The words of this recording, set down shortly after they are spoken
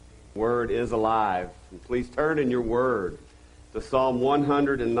Word is alive. And please turn in your word to Psalm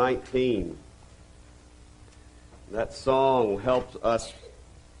 119. That song helps us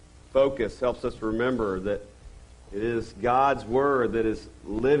focus, helps us remember that it is God's word that is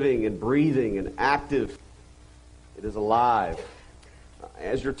living and breathing and active. It is alive.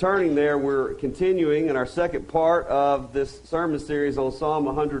 As you're turning there, we're continuing in our second part of this sermon series on Psalm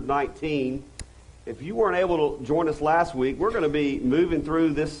 119. If you weren't able to join us last week, we're going to be moving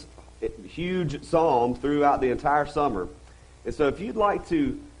through this huge psalm throughout the entire summer. And so if you'd like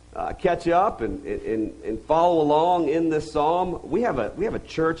to catch up and follow along in this psalm, we have a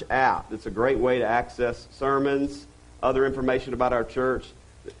church app. It's a great way to access sermons, other information about our church.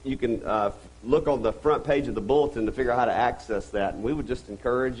 You can look on the front page of the bulletin to figure out how to access that. And we would just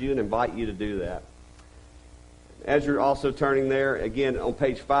encourage you and invite you to do that. As you're also turning there, again, on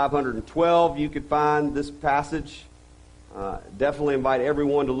page 512, you could find this passage. Definitely invite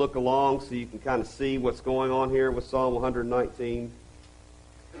everyone to look along so you can kind of see what's going on here with Psalm 119.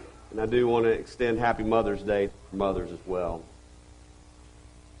 And I do want to extend Happy Mother's Day to mothers as well.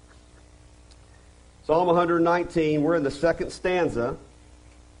 Psalm 119, we're in the second stanza,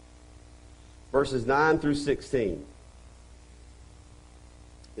 verses 9 through 16.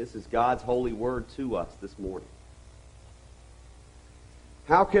 This is God's holy word to us this morning.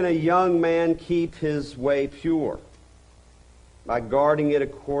 How can a young man keep his way pure? By guarding it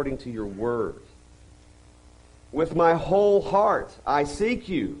according to your word. With my whole heart I seek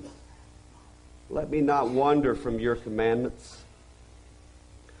you. Let me not wander from your commandments.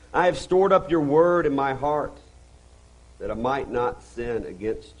 I have stored up your word in my heart, that I might not sin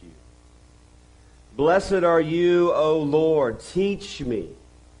against you. Blessed are you, O Lord. Teach me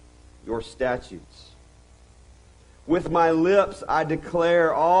your statutes. With my lips I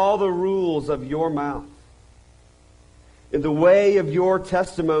declare all the rules of your mouth. In the way of your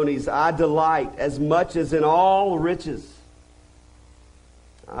testimonies I delight as much as in all riches.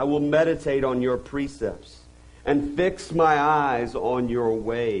 I will meditate on your precepts and fix my eyes on your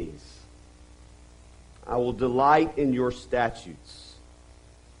ways. I will delight in your statutes.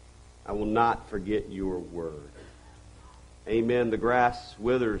 I will not forget your word. Amen. The grass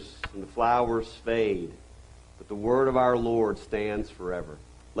withers and the flowers fade, but the word of our Lord stands forever.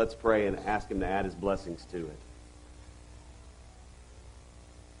 Let's pray and ask him to add his blessings to it.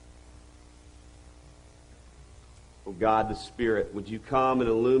 Oh God, the Spirit, would you come and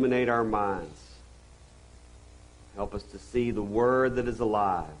illuminate our minds? Help us to see the word that is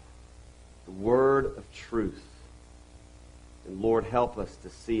alive, the word of truth. And Lord, help us to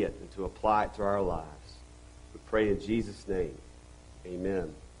see it and to apply it to our lives. We pray in Jesus' name.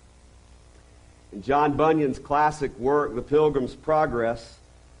 Amen. In John Bunyan's classic work, The Pilgrim's Progress,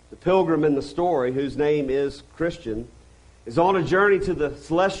 the pilgrim in the story, whose name is Christian, is on a journey to the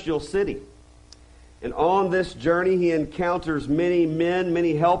celestial city. And on this journey, he encounters many men,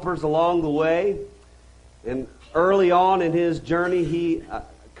 many helpers along the way. And early on in his journey, he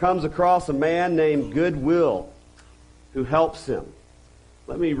comes across a man named Goodwill who helps him.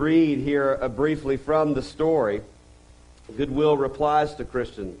 Let me read here briefly from the story. Goodwill replies to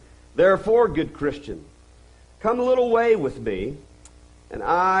Christian, "Therefore, good Christian, come a little way with me, and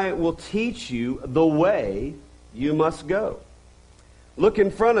I will teach you the way you must go. Look in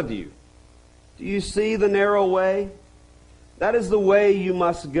front of you. Do you see the narrow way? That is the way you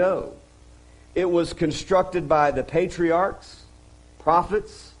must go. It was constructed by the patriarchs,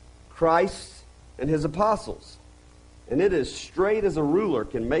 prophets, Christ, and his apostles. And it is straight as a ruler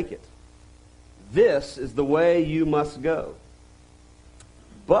can make it. This is the way you must go."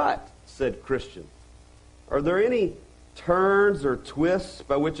 "But," said Christian, "are there any turns or twists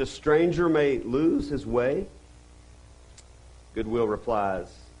by which a stranger may lose his way?" Goodwill replies,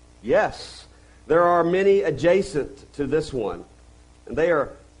 "Yes, there are many adjacent to this one, and they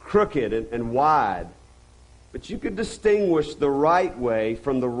are crooked and wide. But you could distinguish the right way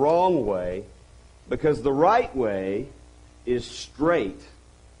from the wrong way, because the right way is straight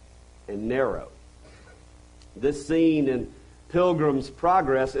and narrow." This scene in Pilgrim's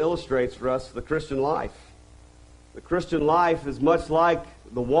Progress illustrates for us the Christian life. The Christian life is much like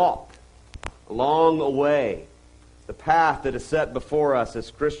the walk along a way, the path that is set before us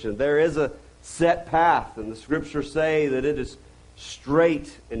as Christians. There is a set path, and the Scriptures say that it is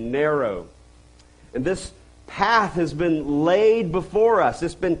straight and narrow. And this path has been laid before us.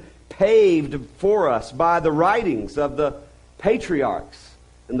 It's been paved for us by the writings of the patriarchs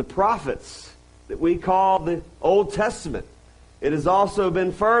and the prophets that we call the Old Testament. It has also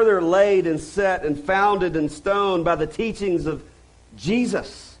been further laid and set and founded in stone by the teachings of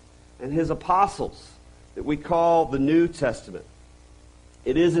Jesus and his apostles that we call the New Testament.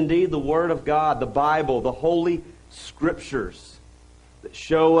 It is indeed the Word of God, the Bible, the Holy Scriptures that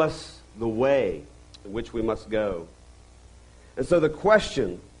show us the way in which we must go. And so the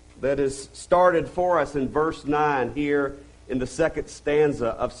question that is started for us in verse 9 here in the second stanza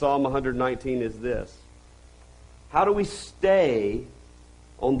of Psalm 119 is this: how do we stay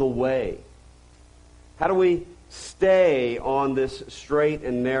on the way? How do we stay on this straight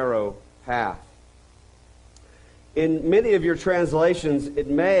and narrow path? In many of your translations, it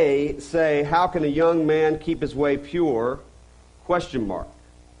may say, how can a young man keep his way pure? ?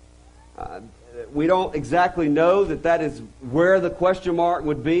 We don't exactly know that is where the question mark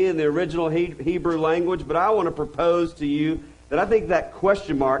would be in the original Hebrew language, but I want to propose to you that I think that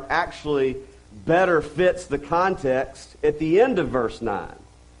question mark actually better fits the context at the end of verse 9.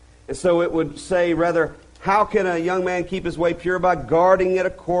 And so it would say, rather, how can a young man keep his way pure? By guarding it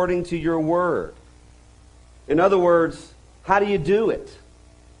according to your word. In other words, how do you do it?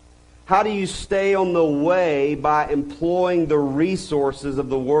 How do you stay on the way? By employing the resources of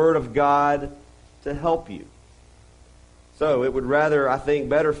the Word of God to help you. So it would rather, I think,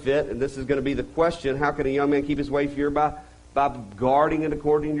 better fit, and this is going to be the question, how can a young man keep his way pure? By guarding it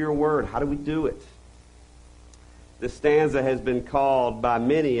according to your Word. How do we do it? This stanza has been called by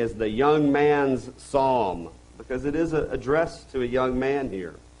many as the young man's psalm, because it is addressed to a young man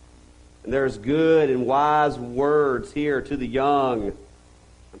here. And there's good and wise words here to the young.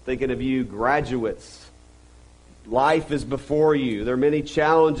 I'm thinking of you graduates. Life is before you. There are many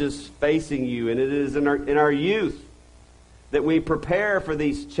challenges facing you, and it is in our youth that we prepare for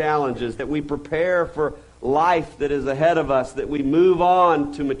these challenges, that we prepare for life that is ahead of us, that we move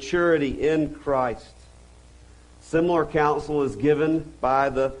on to maturity in Christ. Similar counsel is given by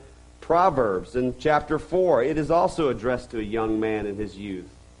the Proverbs in chapter 4. It is also addressed to a young man in his youth.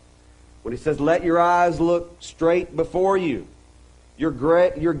 When he says, let your eyes look straight before you,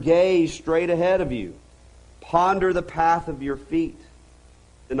 your gaze straight ahead of you. Ponder the path of your feet,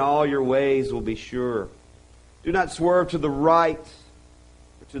 then all your ways will be sure. Do not swerve to the right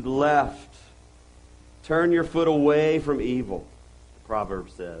or to the left. Turn your foot away from evil, the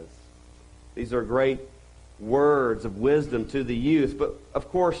proverb says. These are great words of wisdom to the youth. But, of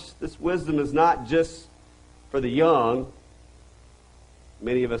course, this wisdom is not just for the young.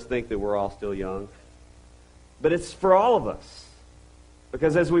 Many of us think that we're all still young. But it's for all of us.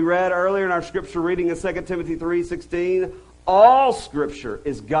 Because as we read earlier in our scripture reading in 2 Timothy 3:16, all Scripture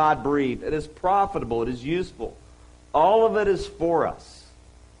is God-breathed. It is profitable. It is useful. All of it is for us.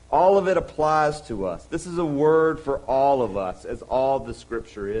 All of it applies to us. This is a word for all of us, as all the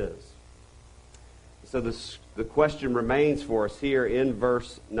Scripture is. So the question remains for us here in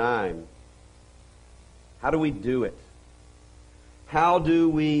verse 9. How do we do it? How do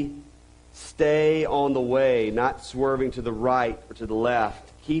we stay on the way, not swerving to the right or to the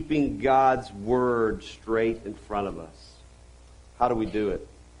left, keeping God's Word straight in front of us? How do we do it?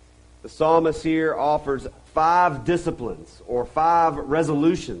 The psalmist here offers 5 disciplines or 5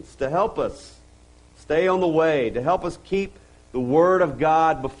 resolutions to help us stay on the way, to help us keep the Word of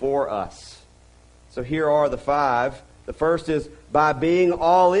God before us. So here are the 5. The first is by being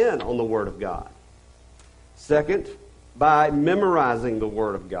all in on the Word of God. Second, by memorizing the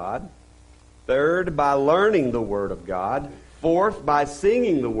Word of God. Third, by learning the Word of God. Fourth, by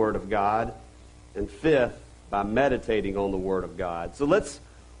singing the Word of God. And fifth, by meditating on the Word of God. So let's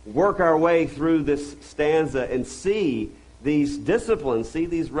work our way through this stanza and see these disciplines, see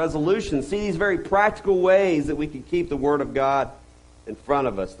these resolutions, see these very practical ways that we can keep the Word of God in front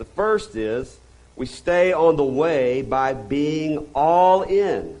of us. The first is we stay on the way by being all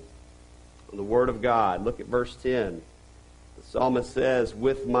in on the Word of God. Look at verse 10. The psalmist says,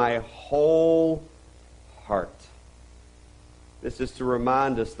 with my whole heart. This is to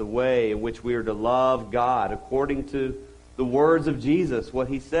remind us the way in which we are to love God according to the words of Jesus. What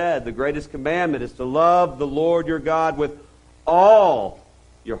He said, the greatest commandment is to love the Lord your God with all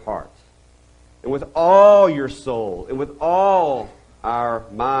your heart and with all your soul and with all our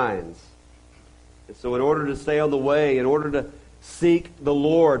minds. And so in order to stay on the way, in order to seek the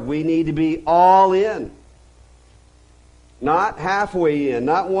Lord, we need to be all in. Not halfway in,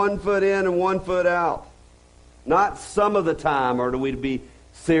 not 1 foot in and 1 foot out. Not some of the time are we to be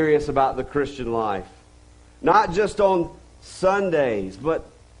serious about the Christian life. Not just on Sundays, but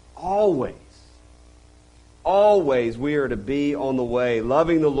always. Always we are to be on the way,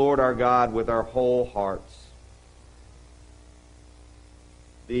 loving the Lord our God with our whole hearts.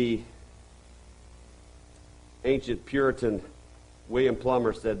 The ancient Puritan William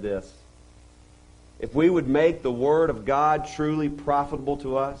Plummer said this: if we would make the Word of God truly profitable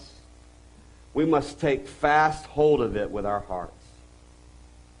to us, we must take fast hold of it with our hearts.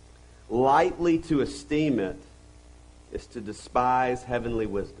 lightly to esteem it is to despise heavenly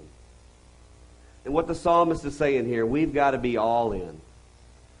wisdom. And what the psalmist is saying here, we've got to be all in.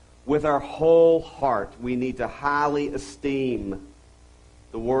 With our whole heart, we need to highly esteem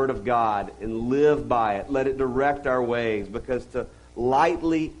the Word of God and live by it. Let it direct our ways, because to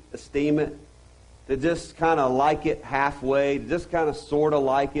lightly esteem it, to just kind of like it halfway, to just kind of sort of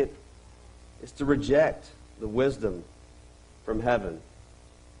like it, is to reject the wisdom from heaven.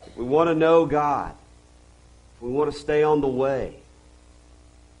 If we want to know God, if we want to stay on the way,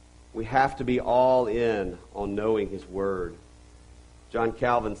 we have to be all in on knowing His Word. John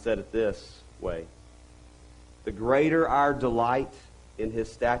Calvin said it this way: the greater our delight in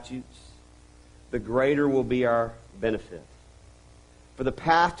His statutes, the greater will be our benefit. For the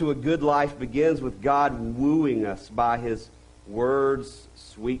path to a good life begins with God wooing us by His Word's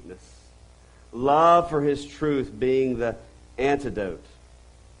sweetness. Love for His truth being the antidote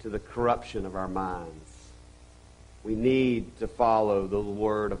to the corruption of our minds. We need to follow the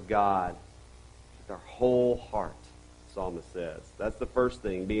Word of God with our whole heart, the psalmist says. That's the first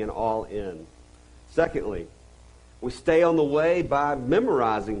thing, being all in. Secondly, we stay on the way by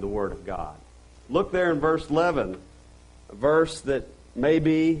memorizing the Word of God. Look there in verse 11, a verse that may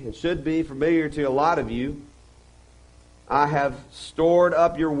be and should be familiar to a lot of you. I have stored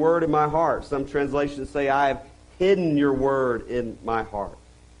up your word in my heart. Some translations say, I have hidden your word in my heart,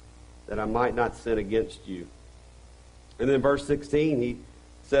 that I might not sin against you. And then in verse 16, he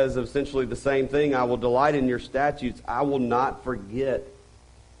says essentially the same thing. I will delight in your statutes. I will not forget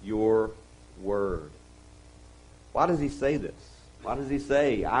your word. Why does he say this? Why does he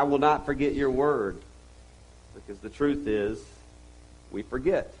say, I will not forget your word? Because the truth is, we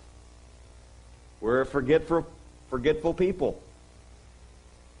forget. We're a forgetful people.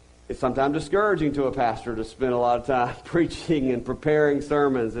 It's sometimes discouraging to a pastor to spend a lot of time preaching and preparing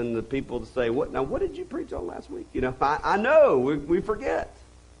sermons, and the people to say, what did you preach on last week? You know, I know, we forget.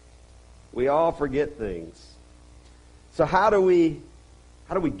 We all forget things. So how do we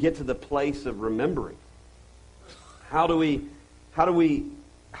get to the place of remembering? How do we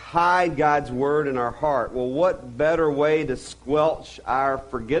hide God's word in our heart? Well, what better way to squelch our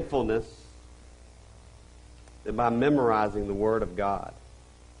forgetfulness than by memorizing the Word of God?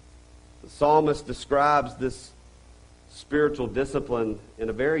 The psalmist describes this spiritual discipline in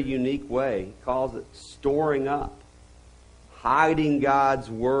a very unique way. He calls it storing up, hiding God's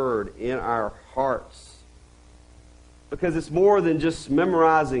Word in our hearts. Because it's more than just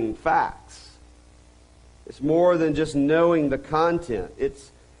memorizing facts. It's more than just knowing the content.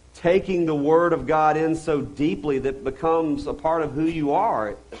 It's taking the Word of God in so deeply that it becomes a part of who you are.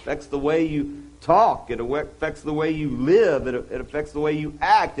 It affects the way you talk. It affects the way you live. It affects the way you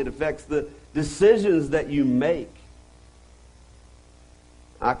act. It affects the decisions that you make.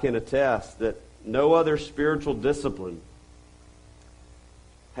 I can attest that no other spiritual discipline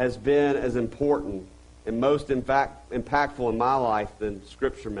has been as important and most impactful in my life than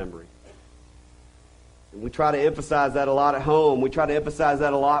Scripture memory. And we try to emphasize that a lot at home. We try to emphasize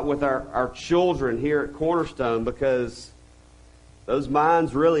that a lot with our children here at Cornerstone, because those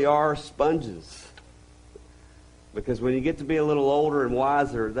minds really are sponges. Because when you get to be a little older and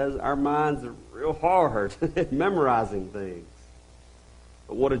wiser, our minds are real hard at memorizing things.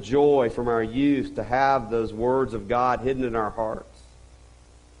 But what a joy from our youth to have those words of God hidden in our hearts.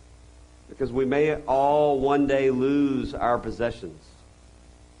 Because we may all one day lose our possessions.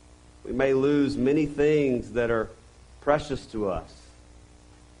 We may lose many things that are precious to us.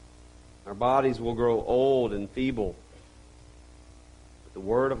 Our bodies will grow old and feeble. But the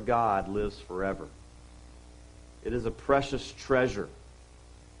Word of God lives forever. It is a precious treasure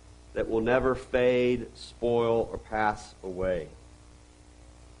that will never fade, spoil, or pass away.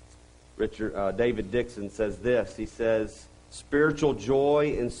 David Dixon says this. He says, spiritual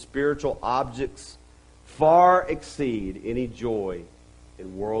joy and spiritual objects far exceed any joy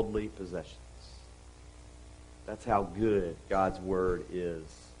in worldly possessions. That's how good God's Word is.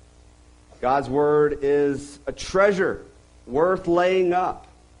 God's Word is a treasure worth laying up.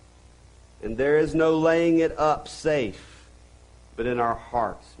 And there is no laying it up safe, but in our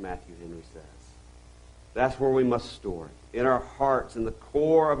hearts, Matthew Henry says. That's where we must store it. In our hearts, in the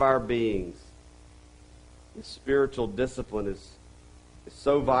core of our beings. The spiritual discipline is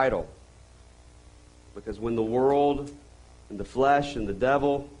so vital. Because when the world and the flesh and the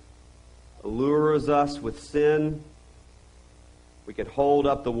devil allures us with sin, we can hold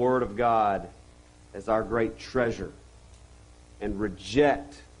up the Word of God as our great treasure and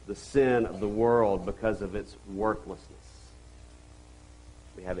reject the sin of the world because of its worthlessness.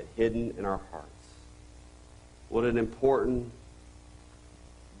 We have it hidden in our hearts. What an important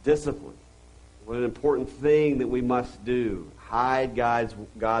discipline. What an important thing that we must do. Hide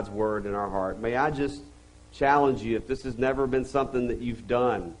God's word in our heart. May I just challenge you, if this has never been something that you've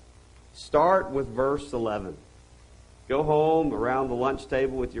done, start with verse 11. Go home around the lunch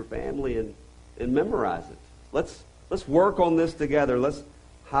table with your family and memorize it. Let's work on this together. Let's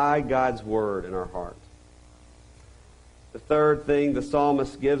hide God's word in our heart. The third thing the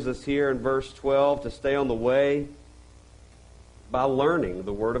psalmist gives us here in verse 12 to stay on the way by learning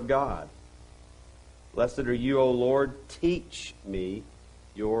the word of God. Blessed are you, O Lord, teach me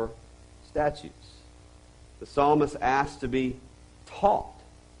your statutes. The psalmist asks to be taught.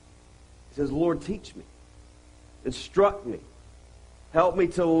 He says, Lord, teach me. Instruct me. Help me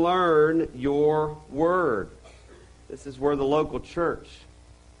to learn your word. This is where the local church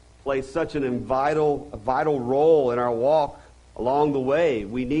plays such a vital role in our walk along the way.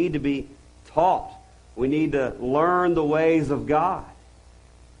 We need to be taught. We need to learn the ways of God.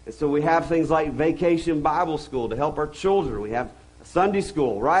 And so we have things like Vacation Bible School to help our children. We have a Sunday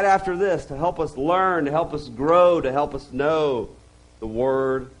school right after this to help us learn, to help us grow, to help us know the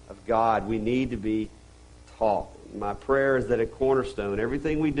Word of God. We need to be taught. My prayer is that at Cornerstone,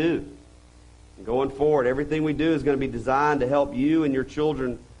 everything we do, going forward, everything we do is going to be designed to help you and your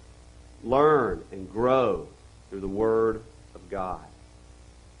children learn and grow through the Word of God.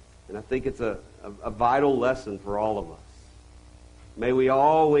 And I think it's a vital lesson for all of us. May we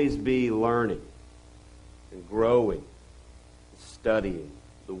always be learning and growing and studying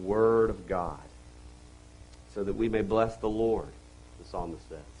the Word of God so that we may bless the Lord, the psalmist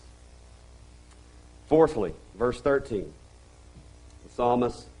says. Fourthly, verse 13. The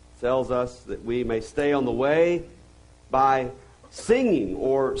psalmist tells us that we may stay on the way by singing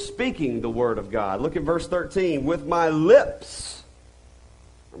or speaking the word of God. Look at verse 13. With my lips,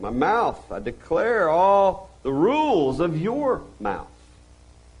 or my mouth, I declare all the rules of your mouth.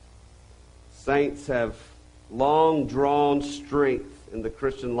 Saints have long drawn strength in the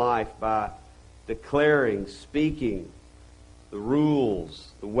Christian life by declaring, speaking the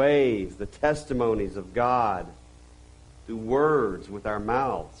rules, the ways, the testimonies of God through words with our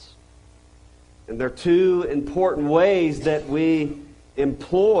mouths. And there are two important ways that we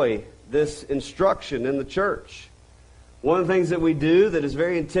employ this instruction in the church. One of the things that we do that is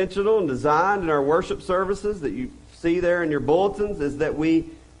very intentional and designed in our worship services that you see there in your bulletins is that we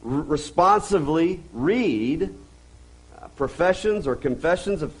responsively read professions or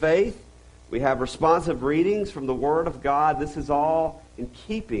confessions of faith. We have responsive readings from the Word of God. This is all in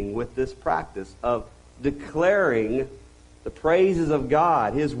keeping with this practice of declaring the praises of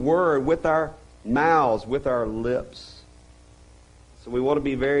God, His Word, with our mouths, with our lips. So we want to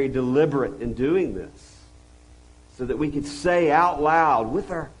be very deliberate in doing this so that we can say out loud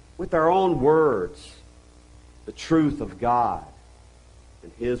with our own words the truth of God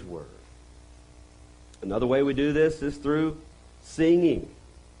and His Word. Another way we do this is through singing.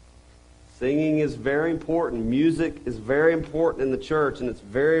 Singing is very important. Music is very important in the church, and it's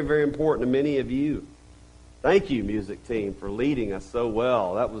very, very important to many of you. Thank you, music team, for leading us so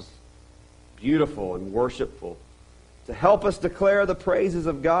well. That was beautiful and worshipful. To help us declare the praises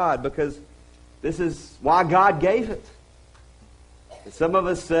of God, because this is why God gave it. And some of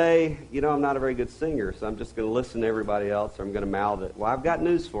us say, I'm not a very good singer, so I'm just going to listen to everybody else, or I'm going to mouth it. Well, I've got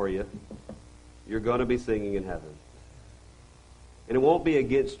news for you. You're going to be singing in heaven. And it won't be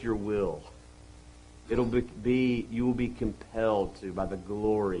against your will. You will be compelled to by the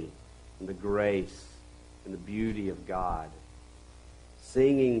glory and the grace and the beauty of God.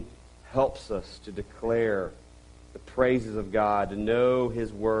 Singing helps us to declare the praises of God, to know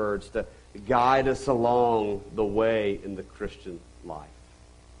His words, to guide us along the way in the Christian life.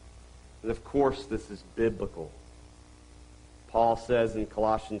 And of course, this is biblical. Paul says in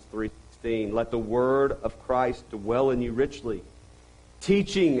Colossians 3:16, let the word of Christ dwell in you richly,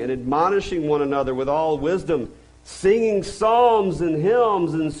 teaching and admonishing one another with all wisdom, singing psalms and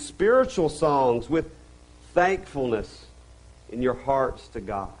hymns and spiritual songs with thankfulness in your hearts to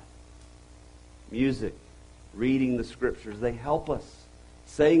God. Music, reading the Scriptures, they help us.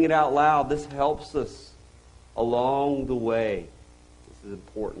 Saying it out loud, this helps us along the way. This is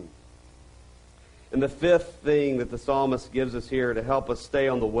important. And the fifth thing that the psalmist gives us here to help us stay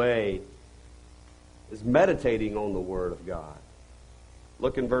on the way is meditating on the Word of God.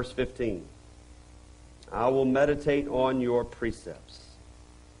 Look in verse 15. I will meditate on your precepts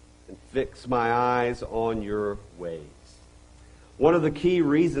and fix my eyes on your ways. One of the key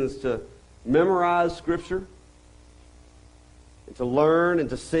reasons to memorize Scripture and to learn and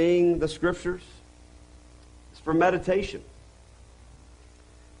to sing the Scriptures is for meditation.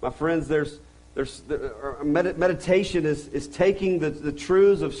 My friends, there's Meditation is taking the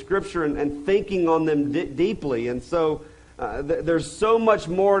truths of Scripture and thinking on them deeply. And so there's so much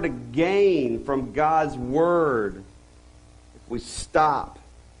more to gain from God's Word if we stop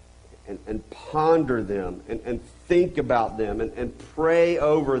and ponder them and think about them and pray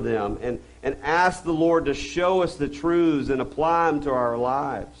over them and ask the Lord to show us the truths and apply them to our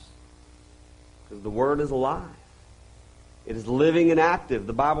lives. Because the Word is alive. It is living and active.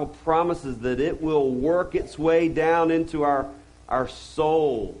 The Bible promises that it will work its way down into our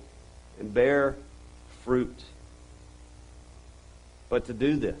soul and bear fruit. But to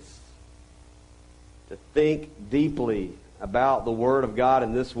do this, to think deeply about the Word of God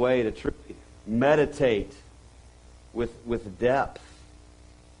in this way, to truly meditate with depth,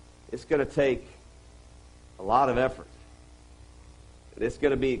 it's going to take a lot of effort. And it's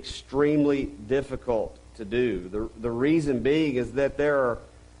going to be extremely difficult to do. The reason being is that there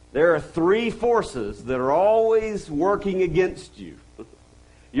are three forces that are always working against you.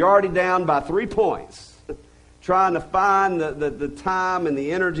 You're already down by 3 points, trying to find the time and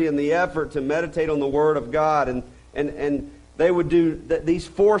the energy and the effort to meditate on the Word of God. And they would do, these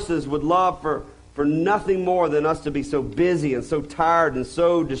forces would love for nothing more than us to be so busy and so tired and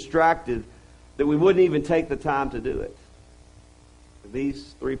so distracted that we wouldn't even take the time to do it.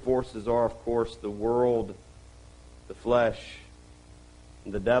 These three forces are, of course, the world, the flesh,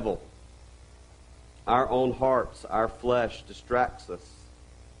 and the devil. Our own hearts, our flesh distracts us.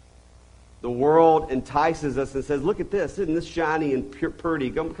 The world entices us and says, look at this, isn't this shiny and pretty?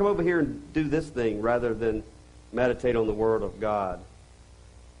 Come over here and do this thing rather than meditate on the Word of God.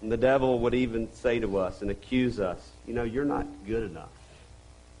 And the devil would even say to us and accuse us, you're not good enough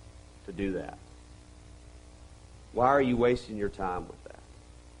to do that. Why are you wasting your time with that?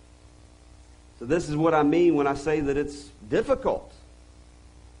 So this is what I mean when I say that it's difficult.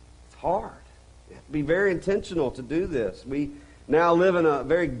 It's hard. You have to be very intentional to do this. We now live in a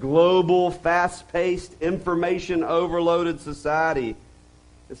very global, fast-paced, information-overloaded society.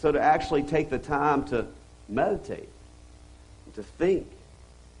 And so to actually take the time to meditate, and to think,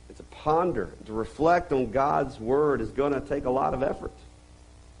 and to ponder, and to reflect on God's Word is going to take a lot of effort.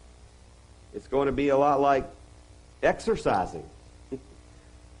 It's going to be a lot like exercising.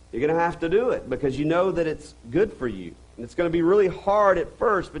 You're going to have to do it because you know that it's good for you. And it's going to be really hard at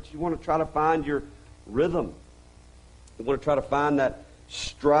first, but you want to try to find your rhythm. You want to try to find that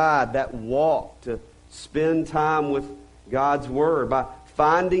stride, that walk, to spend time with God's Word by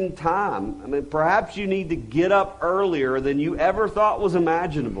finding time. I mean, perhaps you need to get up earlier than you ever thought was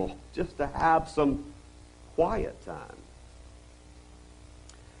imaginable just to have some quiet time.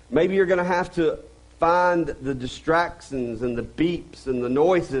 Maybe you're going to have to find the distractions and the beeps and the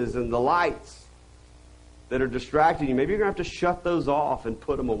noises and the lights that are distracting you. Maybe you're going to have to shut those off and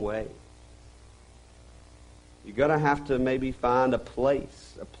put them away. You're going to have to maybe find a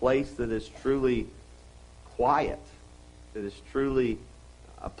place that is truly quiet, that is truly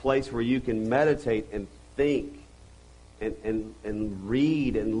a place where you can meditate and think and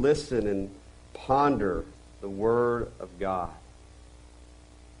read and listen and ponder the Word of God.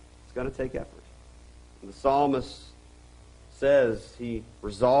 It's going to take effort. And the psalmist says he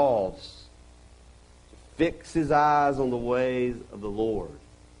resolves to fix his eyes on the ways of the Lord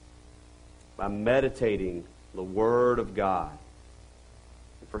by meditating the Word of God.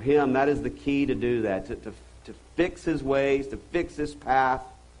 And for him, that is the key to do that, to fix his ways, to fix his path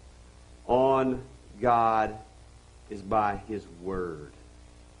on God is by his Word,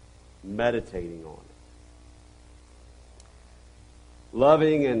 meditating on it.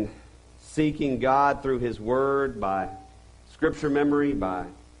 Loving and seeking God through his Word by Scripture memory, by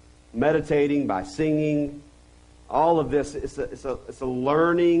meditating, by singing. All of this, it's a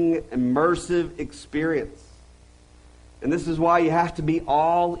learning, immersive experience. And this is why you have to be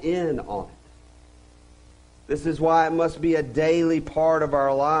all in on it. This is why it must be a daily part of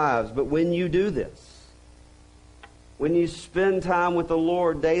our lives. But when you do this, when you spend time with the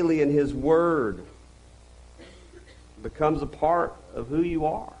Lord daily in his Word, it becomes a part of who you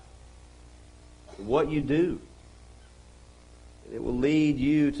are, what you do. And it will lead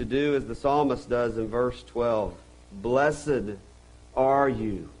you to do as the psalmist does in verse 12. Blessed are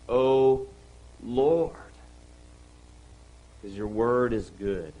you, O Lord, because your Word is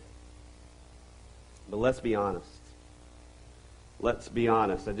good. But let's be honest. Let's be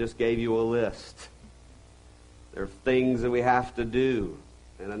honest. I just gave you a list. There are things that we have to do.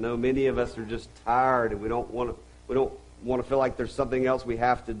 And I know many of us are just tired and we don't want to feel like there's something else we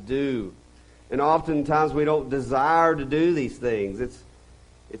have to do. And oftentimes we don't desire to do these things.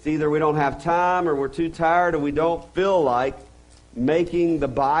 It's either we don't have time or we're too tired or we don't feel like making the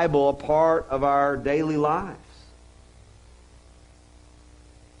Bible a part of our daily lives.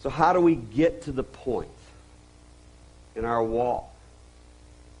 So how do we get to the point in our walk?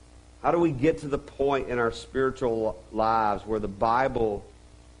 How do we get to the point in our spiritual lives where the Bible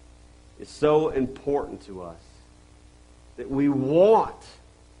is so important to us that we want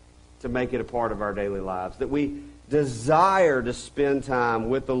to make it a part of our daily lives, that we desire to spend time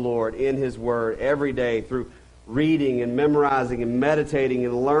with the Lord in His Word every day through reading and memorizing and meditating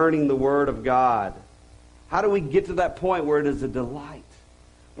and learning the Word of God? How do we get to that point where it is a delight,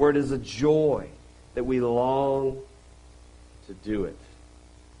 where it is a joy, that we long to do it?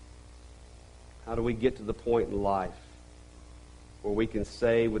 How do we get to the point in life where we can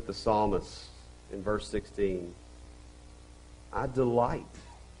say with the psalmist in verse 16, I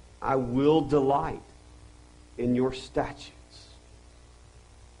will delight in your statutes?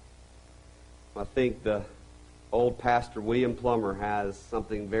 I think the old pastor William Plummer has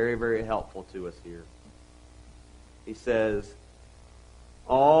something very, very helpful to us here. He says,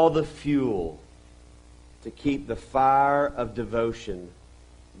 all the fuel to keep the fire of devotion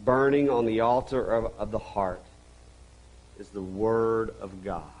burning on the altar of the heart is the Word of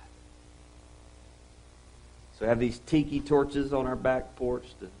God. So we have these tiki torches on our back porch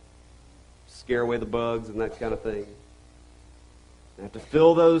to scare away the bugs and that kind of thing. We have to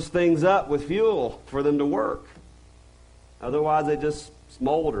fill those things up with fuel for them to work. Otherwise they just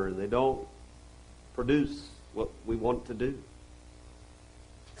smolder. They don't produce what we want to do.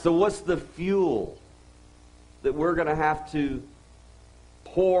 So what's the fuel that we're going to have to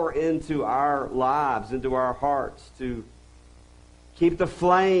pour into our lives, into our hearts, to keep the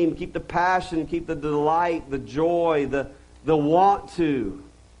flame, keep the passion, keep the delight, the joy, the want to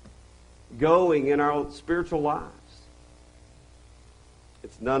going in our spiritual lives?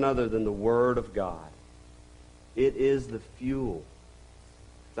 It's none other than the Word of God. It is the fuel.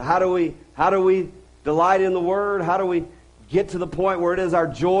 So how do we delight in the Word? How do we get to the point where it is our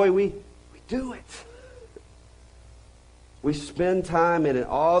joy? We do it. We spend time in it.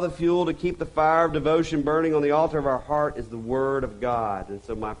 All the fuel to keep the fire of devotion burning on the altar of our heart is the Word of God. And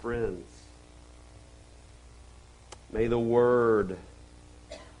so, my friends, may the Word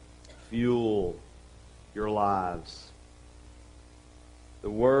fuel your lives.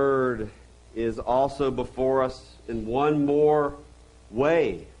 The Word is also before us in one more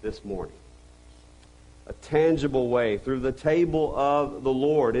way this morning. A tangible way, through the table of the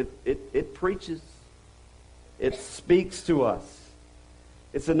Lord. It preaches. It speaks to us.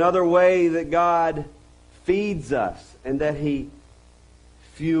 It's another way that God feeds us and that He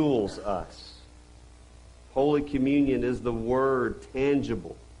fuels us. Holy Communion is the Word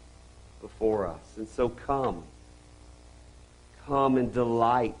tangible before us. And so come and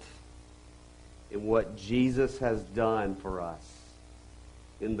delight in what Jesus has done for us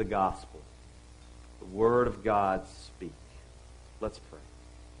in the gospel. The Word of God speaks. Let's pray.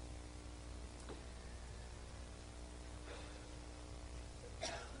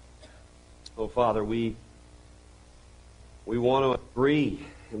 Oh, Father, we want to agree,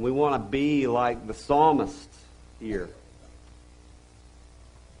 and we want to be like the psalmist here.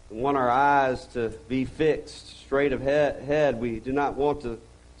 We want our eyes to be fixed straight ahead. We do not want to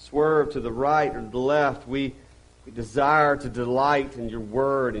swerve to the right or to the left. We desire to delight in your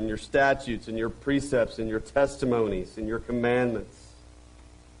Word, in your statutes, in your precepts, in your testimonies, in your commandments.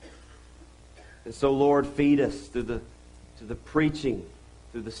 And so, Lord, feed us through the preaching,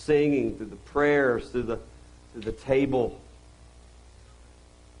 through the singing, through the prayers, through the table.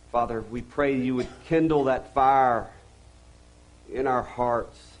 Father, we pray you would kindle that fire in our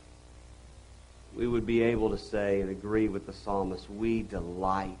hearts. We would be able to say and agree with the psalmist, we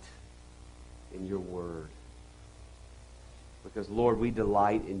delight in your Word. Because, Lord, we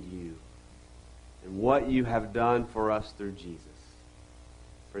delight in you and what you have done for us through Jesus.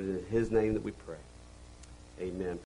 For it is in His name that we pray. Amen.